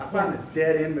that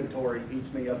dead inventory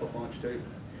eats me up a bunch too.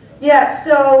 Yeah,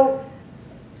 so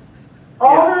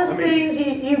all Yeah, those things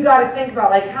you got to think about,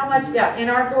 like how much, yeah, in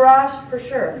our garage, for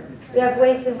sure. We have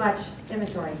way too much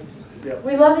inventory. Yep.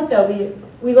 We love it though.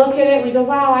 We look at it and we go,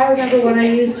 wow, I remember when I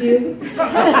used you. You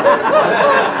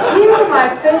were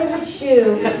my favorite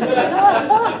shoe.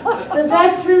 The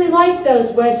vets really liked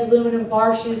those wedge aluminum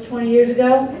bar shoes 20 years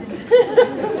ago.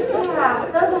 Wow,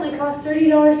 those only cost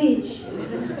 $30 each.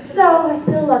 So I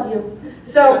still love you.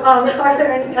 So are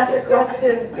there any other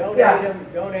questions?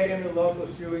 Donate them to local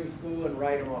shoeing school and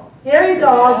write them off. There you go,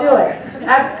 I'll do it.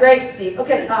 That's great, Steve.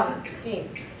 Okay, Dean.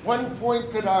 One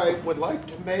point that I would like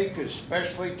to make,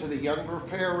 especially to the younger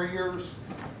farriers,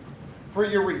 for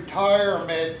your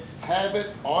retirement, have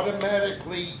it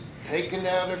automatically taken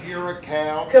out of your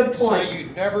account. Good point. So you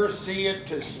never see it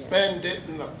to spend it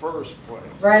in the first place.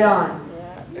 Right on.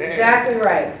 And Exactly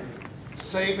right.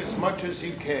 save as much as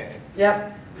you can.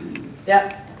 Yep.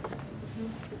 Yep.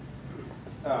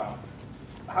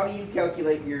 How do you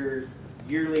calculate your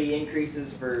yearly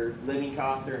increases for living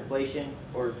costs or inflation,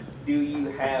 or do you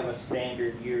have a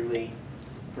standard yearly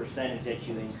percentage that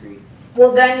you increase?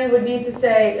 Well, then you would need to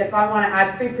say, if I want to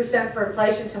add 3% for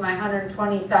inflation to my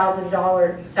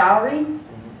 $120,000 salary,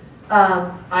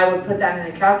 I would put that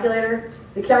in the calculator.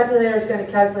 The calculator is going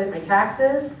to calculate my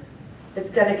taxes. It's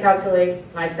going to calculate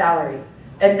my salary.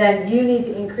 And then you need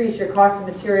to increase your cost of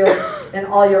materials and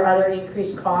all your other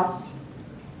increased costs.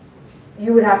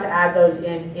 You would have to add those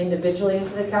in individually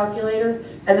into the calculator.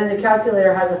 And then the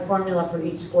calculator has a formula for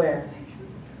each square.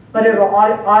 But it will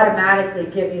automatically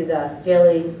give you the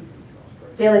daily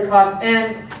cost.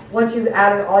 And once you've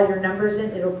added all your numbers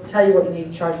in, it'll tell you what you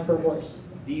need to charge per horse.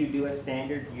 Do you do a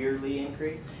standard yearly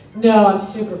increase? No, I'm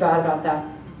super bad about that.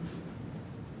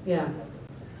 Yeah.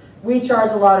 We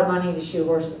charge a lot of money to shoe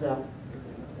horses though.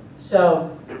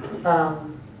 So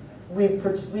we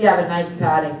have a nice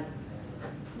padding.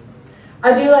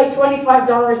 I do like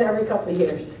 $25 every couple of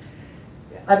years.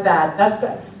 I'm bad.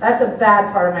 That's a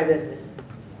bad part of my business.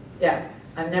 Yeah,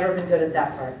 I've never been good at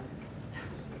that part.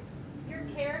 Your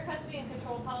care, custody, and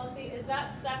control policy, is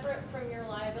that separate from your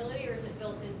liability or is it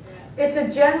built into it? It's a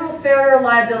general Farrier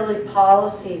liability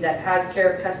policy that has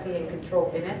care, custody, and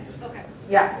control in it. Okay.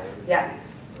 Yeah, yeah.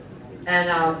 And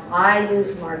I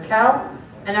use Markel,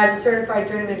 and as a certified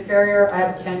journeyman farrier, I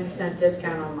have a 10%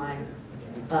 discount on my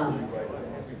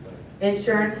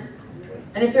insurance.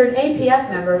 And if you're an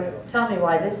APF member, tell me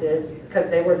why this is,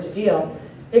 because they worked a deal.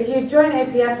 If you join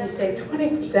APF, you save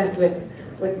 20%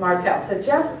 with Markel. So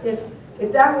just if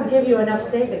that would give you enough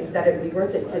savings that it would be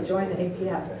worth it to join the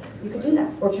APF, you could do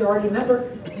that. Or if you're already a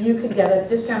member, you could get a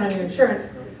discount on your insurance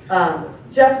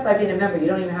just by being a member. You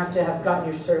don't even have to have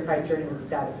gotten your certified journeyman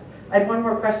status. I had one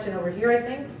more question over here, I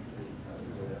think.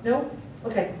 No?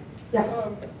 Okay. Yeah.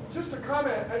 Just a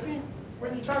comment. I think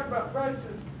when you talk about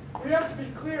prices, we have to be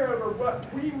clear over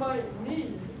what we might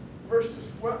need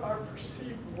versus what our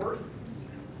perceived worth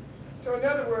is. So in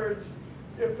other words,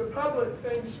 if the public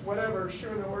thinks whatever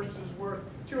shoeing the horse is worth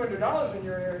 $200 in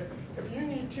your area, if you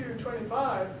need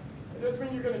 $225, it doesn't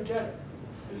mean you're going to get it.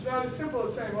 It's not as simple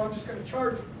as saying, well, I'm just going to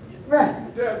charge you.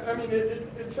 Right. That, I mean,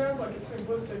 it sounds like a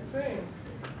simplistic thing,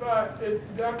 but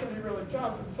that can be really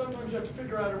tough. And sometimes you have to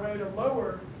figure out a way to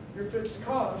lower your fixed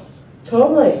costs.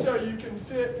 Totally. So you can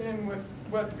fit in with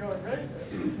what the going rate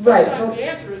is. Right. Sometimes the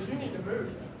answer is you need to move.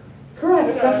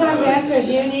 Correct. Sometimes the answer is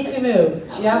you need to move.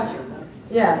 Yep.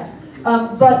 Yes.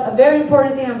 But a very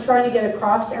important thing I'm trying to get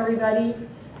across to everybody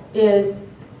is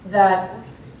that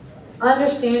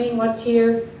understanding what's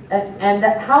here and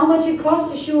that how much it costs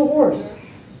to shoe a horse.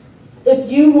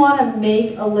 If you want to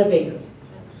make a living,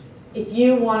 if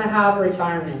you want to have a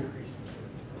retirement,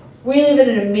 we live in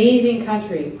an amazing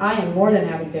country. I am more than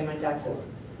happy to pay my taxes.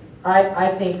 I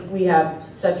think we have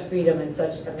such freedom and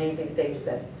such amazing things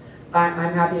that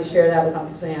I'm happy to share that with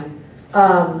Uncle Sam.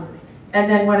 And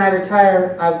then when I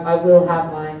retire, I will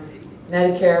have my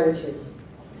Medicare, which is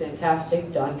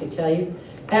fantastic, Don can tell you.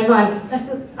 And my,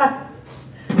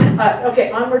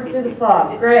 okay, onward through the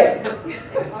fog, great.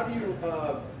 How do you,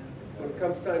 when it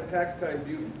comes time, tax time,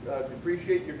 do you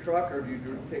depreciate your truck or do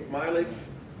you take mileage?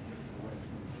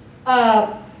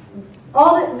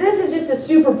 This is just a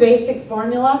super basic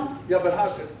formula. Yeah, but how,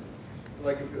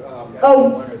 Like, Oh.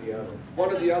 one or the other?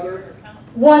 One or the other?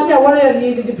 One of you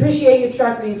either depreciate your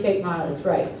truck or you take mileage,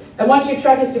 right? And once your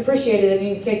truck is depreciated, then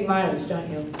you take mileage, don't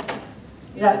you?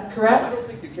 Is that I correct? don't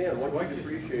think you can, once you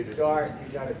depreciate it. Start,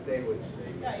 you gotta stay with.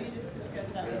 Yeah, you just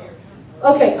discussed that here.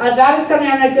 Okay, that is something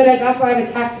I'm not good at, that's why I have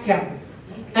a tax accountant.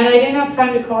 And I didn't have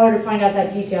time to call her to find out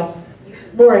that detail. You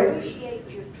can Lori. depreciate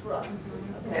your truck,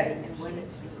 okay, and when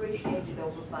it's depreciated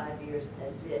over 5 years,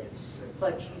 that's it.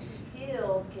 But you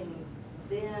still can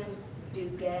then do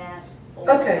gas,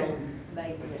 Okay. oil,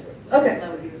 maintenance, Okay. even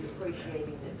though you're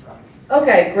depreciating the truck.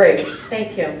 Okay, great,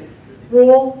 thank you.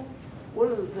 Rule? One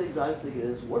of the things I think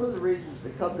is, one of the reasons to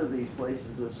come to these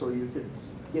places is so you can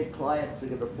get clients that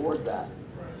can afford that.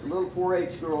 A little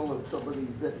 4-H girl and somebody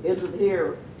that isn't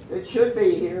here, that should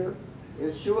be here,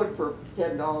 is showing for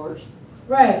 $10.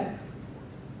 Right,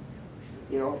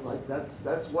 You know, like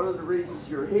that's one of the reasons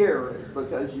you're here, is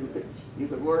because you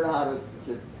can learn how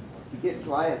to get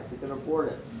clients that can afford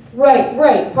it.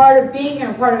 right. Part of being here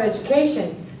and part of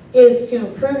education is to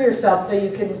improve yourself so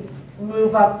you can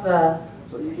move up the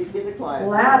So you can get a client.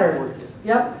 ladder.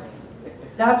 Yep,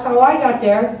 that's how I got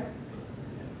there.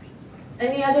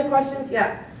 Any other questions?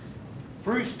 Yeah.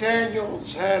 Bruce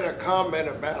Daniels had a comment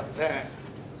about that,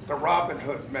 the Robin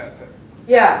Hood method.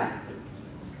 Yeah.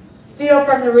 Steal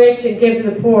from the rich and give to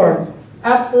the poor.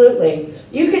 Absolutely.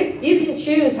 You can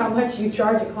choose how much you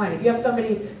charge a client. If you have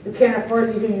somebody who can't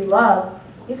afford you, who you love,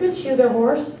 you can shoe their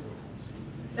horse.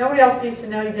 Nobody else needs to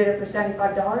know you did it for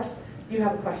 $75. You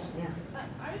have a question, yeah.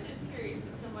 I was just curious,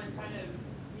 as someone kind of,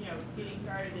 getting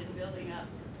started in building up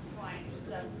clients and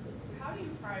stuff, how do you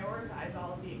prioritize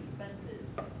all of the expenses?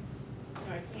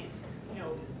 I can't,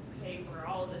 pay for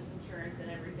all of this insurance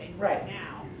and everything right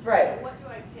now. Right. So what do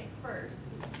I pick first?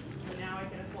 So now I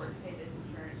can afford to pay this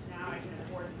insurance, now I can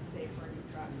afford to save for a new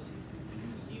truck.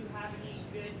 Do you have any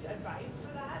good advice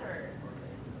for that, or?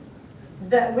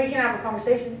 That we can have a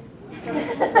conversation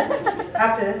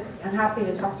after this. I'm happy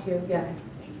to talk to you again.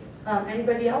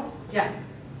 Anybody else? Yeah.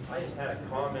 I just had a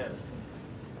comment.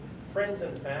 Friends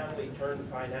and family turned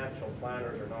financial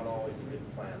planners are not always a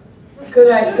good plan.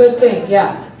 Good thing,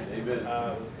 yeah.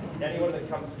 Anyone that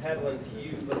comes peddling to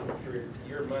you looking for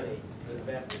your money, the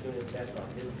best is doing his best on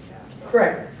his behalf.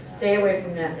 Correct. Stay away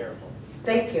from that. Careful.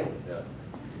 Thank you.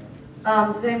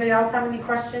 Does anybody else have any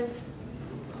questions?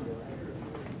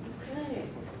 Okay.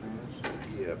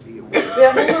 Yeah, be aware. We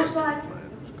have one more slide.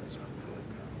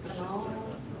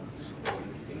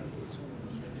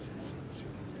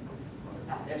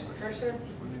 There's the cursor.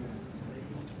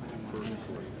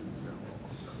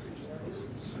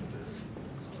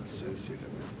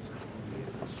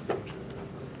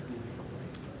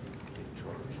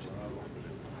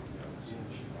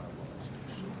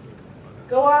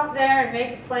 Go out there and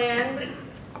make a plan,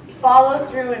 follow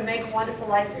through, and make a wonderful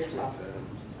life for yourself.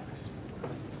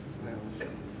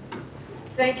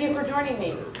 Thank you for joining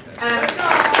me.